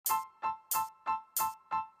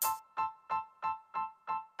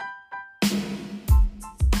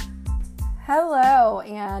Hello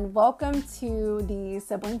and welcome to the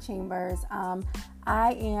Sibling Chambers.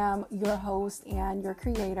 I am your host and your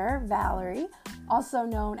creator, Valerie, also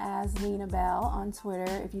known as Lena Bell on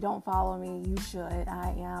Twitter. If you don't follow me, you should.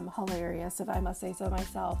 I am hilarious, if I must say so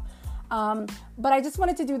myself. But I just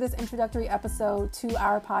wanted to do this introductory episode to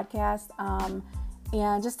our podcast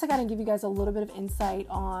and just to kind of give you guys a little bit of insight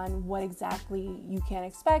on what exactly you can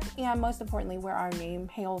expect and most importantly, where our name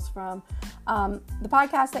hails from. The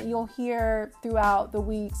podcast that you'll hear throughout the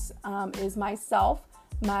weeks is myself,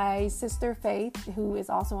 my sister Faith, who is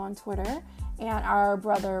also on Twitter, and our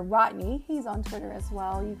brother Rodney. He's on Twitter as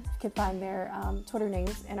well. You can find their Twitter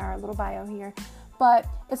names in our little bio here. But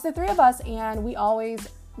it's the three of us, and we always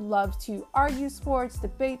love to argue sports,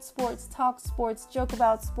 debate sports, talk sports, joke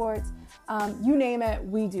about sports. You name it,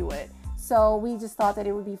 we do it. So we just thought that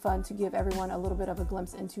it would be fun to give everyone a little bit of a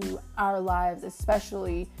glimpse into our lives,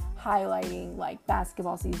 especially highlighting like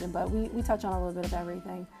basketball season, but we touch on a little bit of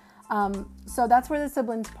everything. So that's where the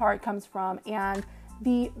siblings part comes from. And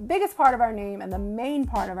the biggest part of our name and the main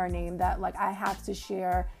part of our name that like I have to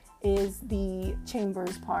share is the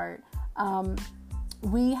Chambers part.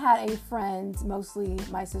 We had a friend, mostly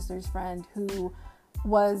my sister's friend, who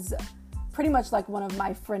was pretty much like one of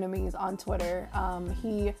my frenemies on Twitter.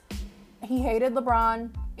 He hated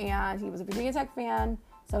LeBron and he was a Virginia Tech fan,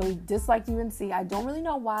 so he disliked UNC. I don't really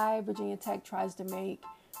know why Virginia Tech tries to make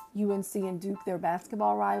UNC and Duke their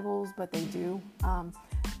basketball rivals, but they do.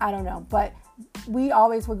 I don't know, but we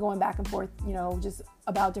always were going back and forth, just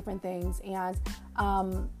about different things. And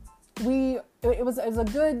it was a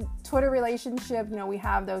good Twitter relationship. We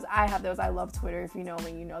have those. I have those. I love Twitter. If you know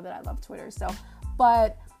me, you know that I love Twitter. So,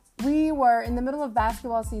 but we were in the middle of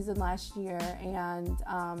basketball season last year,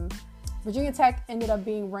 and Virginia Tech ended up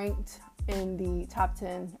being ranked in the top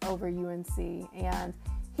 10 over UNC, and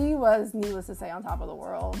he was, needless to say, on top of the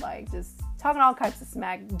world, like just talking all kinds of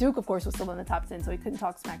smack. Duke, of course, was still in the top 10, so he couldn't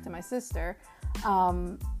talk smack to my sister.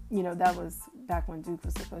 That was back when Duke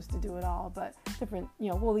was supposed to do it all, but different,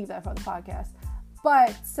 we'll leave that for the podcast.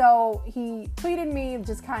 But so he tweeted me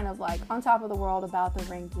just kind of like on top of the world about the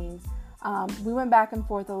rankings. We went back and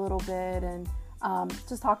forth a little bit and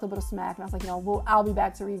just talked a little smack. And I was like, I'll be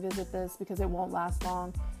back to revisit this because it won't last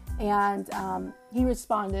long. And he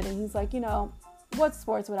responded and he's like, what's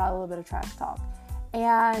sports without a little bit of trash talk?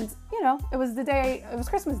 And, it was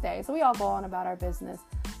Christmas Day, so we all go on about our business.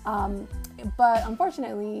 But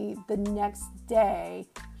unfortunately, the next day,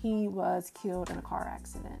 he was killed in a car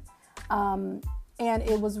accident. And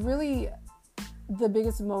it was really the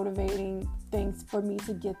biggest motivating thing for me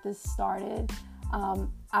to get this started.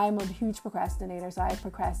 I'm a huge procrastinator, so I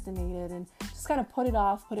procrastinated and just kind of put it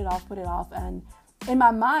off. And in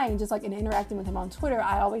my mind, just like in interacting with him on Twitter,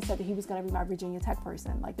 I always said that he was going to be my Virginia Tech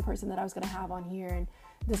person, like the person that I was going to have on here and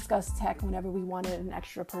discuss tech whenever we wanted an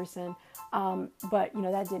extra person. But,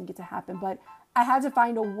 that didn't get to happen. But I had to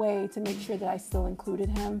find a way to make sure that I still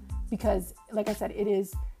included him because, like I said, it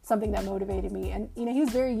is something that motivated me. And, he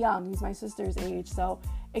was very young. He's my sister's age. So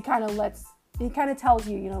it kind of tells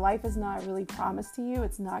you, life is not really promised to you.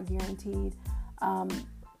 It's not guaranteed.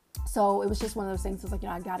 So it was just one of those things. It's like,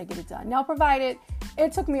 I got to get it done. Now, provided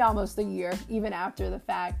it took me almost a year, even after the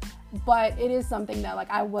fact, but it is something that like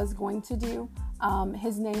I was going to do.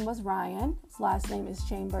 His name was Ryan. His last name is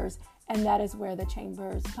Chambers, and that is where the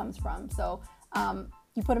Chambers comes from. So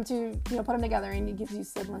you put them together, and it gives you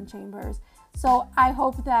sibling chambers. So I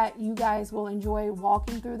hope that you guys will enjoy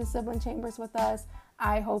walking through the sibling chambers with us.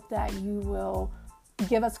 I hope that you will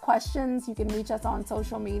give us questions. You can reach us on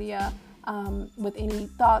social media with any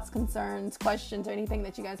thoughts, concerns, questions, or anything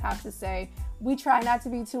that you guys have to say. We try not to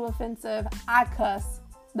be too offensive. I cuss.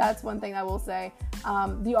 That's one thing I will say.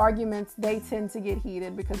 The arguments, they tend to get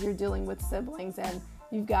heated because you're dealing with siblings and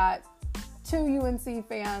you've got 2 UNC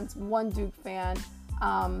fans, 1 Duke fan.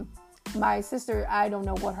 My sister, I don't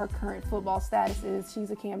know what her current football status is.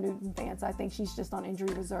 She's a Cam Newton fan, so I think she's just on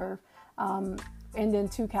injury reserve. And then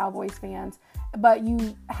 2 Cowboys fans. But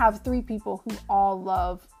you have 3 people who all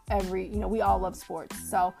love we all love sports.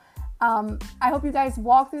 So I hope you guys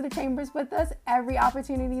walk through the chambers with us every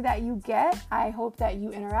opportunity that you get. I hope that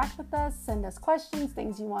you interact with us, send us questions,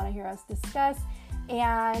 things you want to hear us discuss.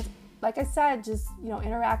 And like I said, just,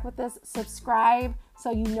 interact with us, subscribe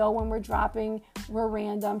so you know when we're dropping. We're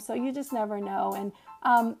random, so you just never know.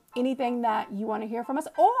 And anything that you want to hear from us,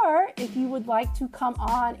 or if you would like to come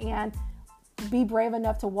on and be brave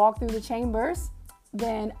enough to walk through the chambers,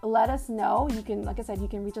 then let us know. You can, like I said, you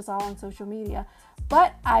can reach us all on social media.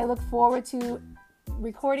 But I look forward to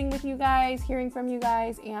recording with you guys, hearing from you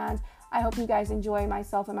guys, and I hope you guys enjoy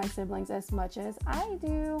myself and my siblings as much as I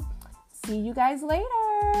do. See you guys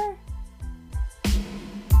later.